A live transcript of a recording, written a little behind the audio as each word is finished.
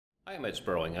I'm Ed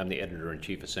Sperling. I'm the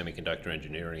editor-in-chief of Semiconductor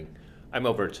Engineering. I'm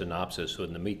over at Synopsys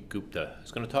with Namit Gupta,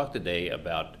 who's going to talk today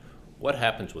about what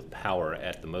happens with power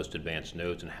at the most advanced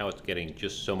nodes and how it's getting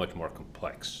just so much more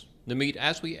complex. Namit,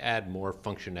 as we add more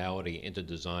functionality into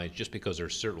designs, just because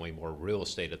there's certainly more real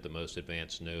estate at the most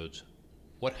advanced nodes,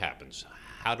 what happens?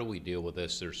 How do we deal with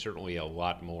this? There's certainly a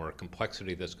lot more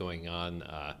complexity that's going on,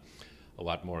 a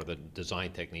lot more of the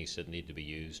design techniques that need to be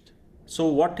used. So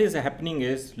what is happening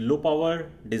is low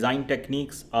power design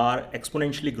techniques are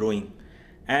exponentially growing,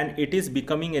 and it is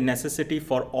becoming a necessity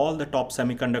for all the top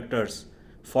semiconductors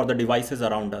for the devices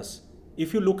around us.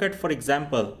 If you look at, for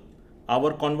example,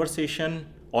 our conversation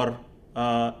or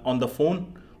on the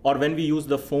phone, or when we use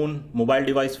the phone mobile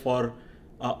device for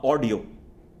audio,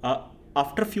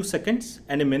 after a few seconds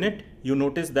and a minute, you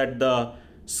notice that the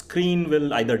screen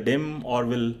will either dim or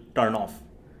will turn off.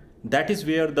 That is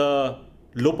where the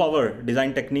low power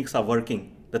design techniques are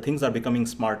working. The things are becoming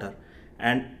smarter.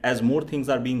 And as more things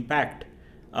are being packed,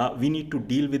 we need to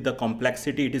deal with the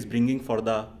complexity it is bringing for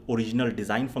the original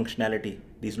design functionality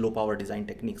these low power design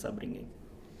techniques are bringing.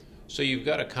 So you've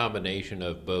got a combination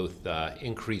of both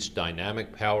increased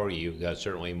dynamic power, you've got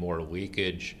certainly more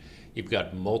leakage, you've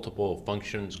got multiple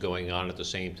functions going on at the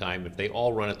same time. If they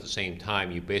all run at the same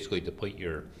time, you basically deplete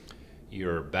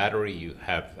your battery. You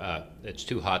have it's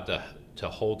too hot to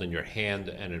hold in your hand,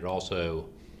 and it also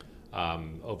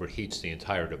overheats the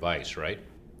entire device, right?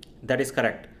 That is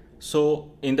correct.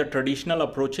 So in the traditional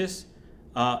approaches,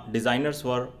 designers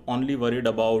were only worried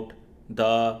about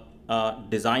the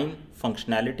design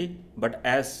functionality, but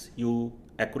as you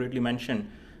accurately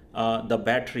mentioned, the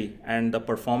battery and the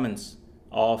performance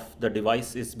of the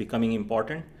device is becoming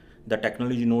important. The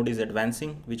technology node is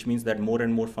advancing, which means that more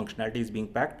and more functionality is being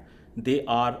packed. They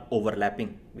are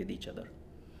overlapping with each other.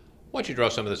 Why don't you draw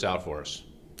some of this out for us?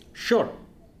 Sure.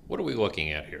 What are we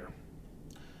looking at here?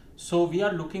 So we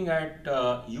are looking at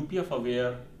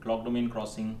UPF-Aware clock domain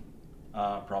crossing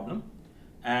problem.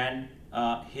 And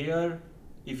here,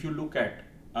 if you look at,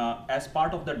 as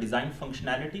part of the design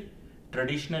functionality,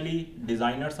 traditionally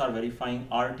designers are verifying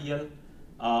RTL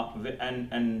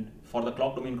and for the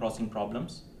clock domain crossing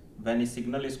problems, when a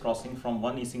signal is crossing from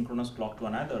one asynchronous clock to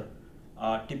another,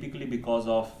 typically because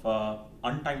of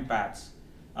untimed paths,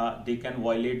 they can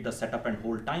violate the setup and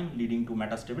hold time, leading to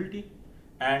metastability.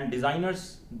 And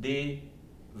designers, they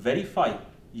verify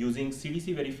using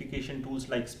CDC verification tools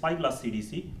like Spyglass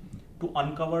CDC to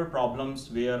uncover problems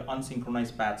where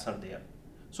unsynchronized paths are there.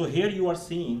 So here you are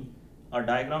seeing a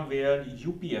diagram where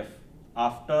UPF,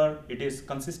 after it is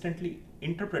consistently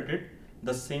interpreted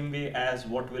the same way as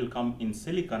what will come in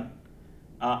silicon,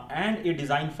 and a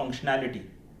design functionality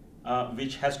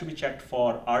which has to be checked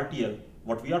for RTL.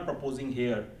 What we are proposing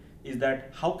here is that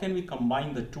how can we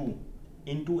combine the two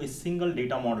into a single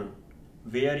data model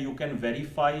where you can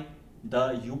verify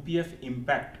the UPF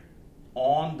impact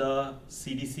on the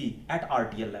CDC at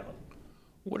RTL level.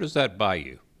 What does that buy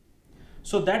you?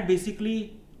 So that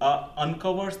basically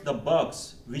uncovers the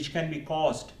bugs which can be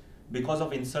caused because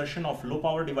of insertion of low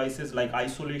power devices like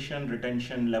isolation,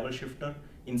 retention, level shifter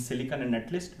in silicon and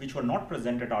netlist, which were not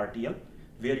present at RTL,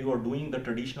 where you are doing the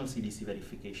traditional CDC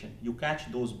verification. You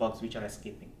catch those bugs which are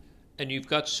escaping. And you've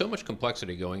got so much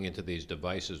complexity going into these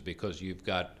devices because you've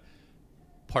got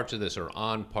parts of this are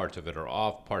on, parts of it are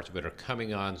off, parts of it are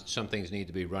coming on, some things need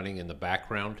to be running in the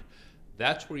background.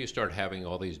 That's where you start having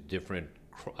all these different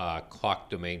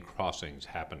clock domain crossings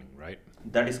happening, right?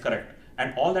 That is correct.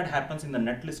 And all that happens in the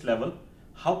netlist level.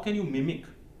 How can you mimic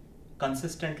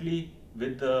consistently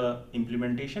with the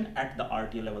implementation at the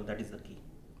RTL level? That is the key.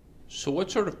 So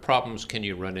what sort of problems can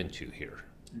you run into here?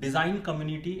 Design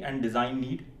community and design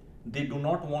need, they do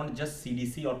not want just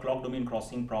CDC or clock domain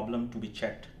crossing problem to be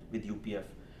checked with UPF.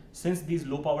 Since these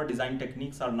low power design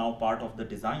techniques are now part of the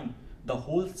design, the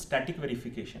whole static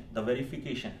verification, the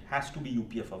verification has to be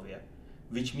UPF aware,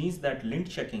 which means that lint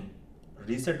checking,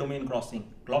 reset domain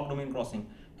crossing, clock domain crossing,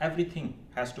 everything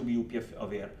has to be UPF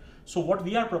aware. So what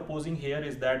we are proposing here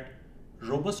is that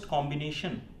robust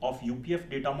combination of UPF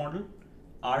data model,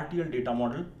 RTL data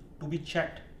model to be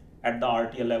checked at the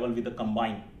RTL level with a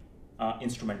combined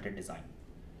instrumented design.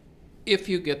 If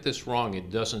you get this wrong,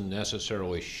 it doesn't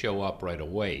necessarily show up right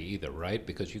away either, right?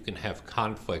 Because you can have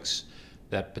conflicts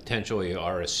that potentially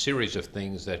are a series of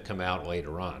things that come out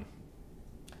later on.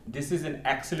 This is an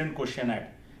excellent question,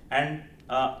 Ed. And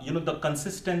the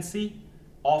consistency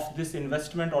of this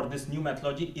investment or this new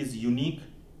methodology is unique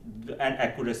and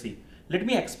accuracy. Let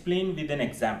me explain with an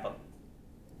example.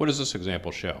 What does this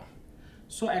example show?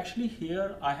 So actually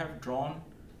here I have drawn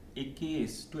a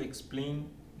case to explain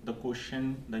the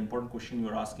question, the important question you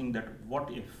are asking, that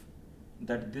what if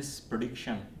that this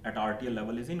prediction at RTL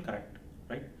level is incorrect,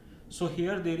 right? So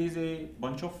here there is a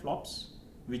bunch of flops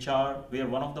which are where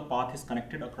one of the path is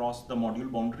connected across the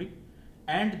module boundary,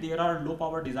 and there are low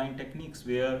power design techniques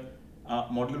where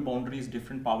module boundaries,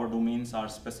 different power domains are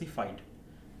specified,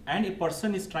 and a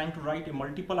person is trying to write a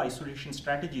multiple isolation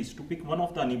strategies to pick one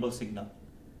of the enable signal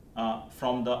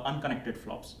from the unconnected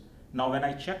flops. Now when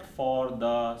I check for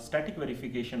the static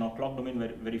verification or clock domain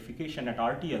verification at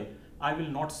RTL, I will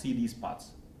not see these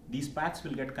paths. These paths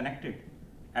will get connected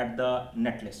at the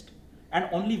netlist, and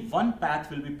only one path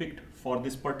will be picked for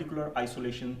this particular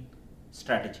isolation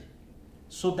strategy.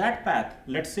 So that path,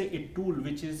 let's say a tool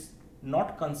which is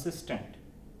not consistent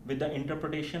with the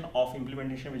interpretation of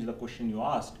implementation, which is the question you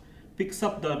asked, picks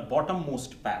up the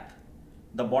bottommost path,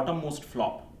 the bottommost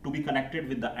flop to be connected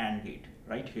with the AND gate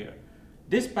right here.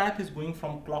 This path is going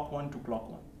from clock 1 to clock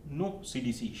 1, no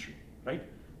CDC issue, right?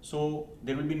 So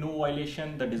there will be no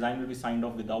violation, the design will be signed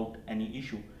off without any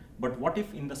issue. But what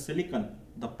if in the silicon,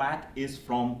 the path is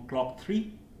from clock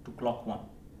 3 to clock 1?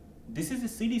 This is a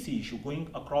CDC issue going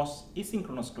across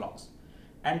asynchronous clocks.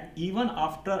 And even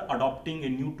after adopting a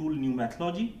new tool, new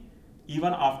methodology,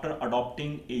 even after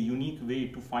adopting a unique way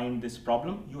to find this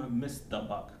problem, you have missed the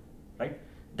bug, right?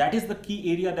 That is the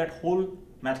key area that whole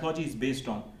methodology is based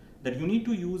on, that you need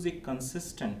to use a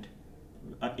consistent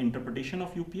interpretation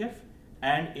of UPF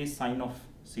and a sign of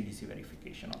CDC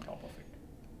verification on top of it.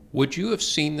 Would you have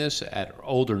seen this at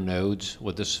older nodes?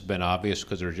 Would this have been obvious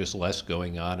because there's just less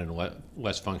going on and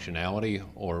less functionality?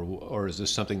 Or is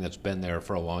this something that's been there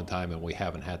for a long time and we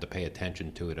haven't had to pay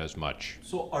attention to it as much?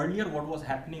 So earlier what was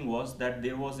happening was that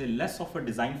there was a less of a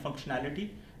design functionality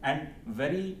and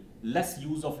very less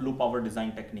use of low power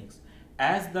design techniques.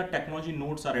 As the technology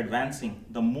nodes are advancing,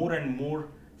 the more and more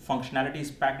functionality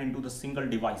is packed into the single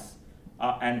device.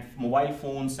 And mobile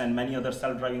phones and many other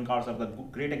self-driving cars are the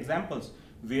great examples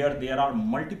where there are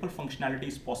multiple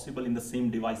functionalities possible in the same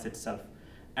device itself.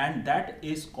 And that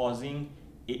is causing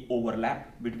an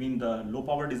overlap between the low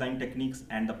power design techniques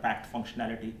and the packed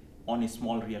functionality on a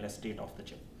small real estate of the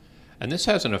chip. And this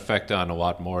has an effect on a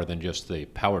lot more than just the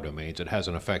power domains. It has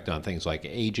an effect on things like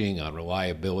aging, on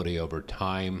reliability over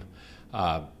time,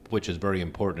 which is very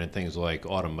important in things like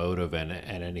automotive and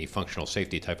any functional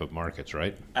safety type of markets,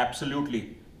 right?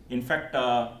 Absolutely. In fact,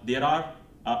 there are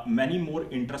many more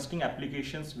interesting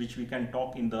applications which we can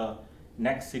talk in the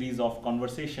next series of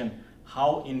conversation,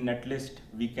 how in netlist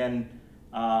we can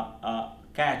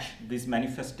catch this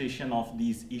manifestation of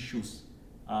these issues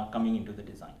coming into the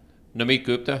design. Namit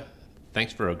Gupta,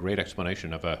 thanks for a great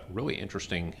explanation of a really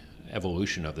interesting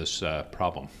evolution of this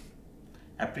problem.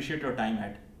 Appreciate your time,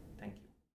 Ed.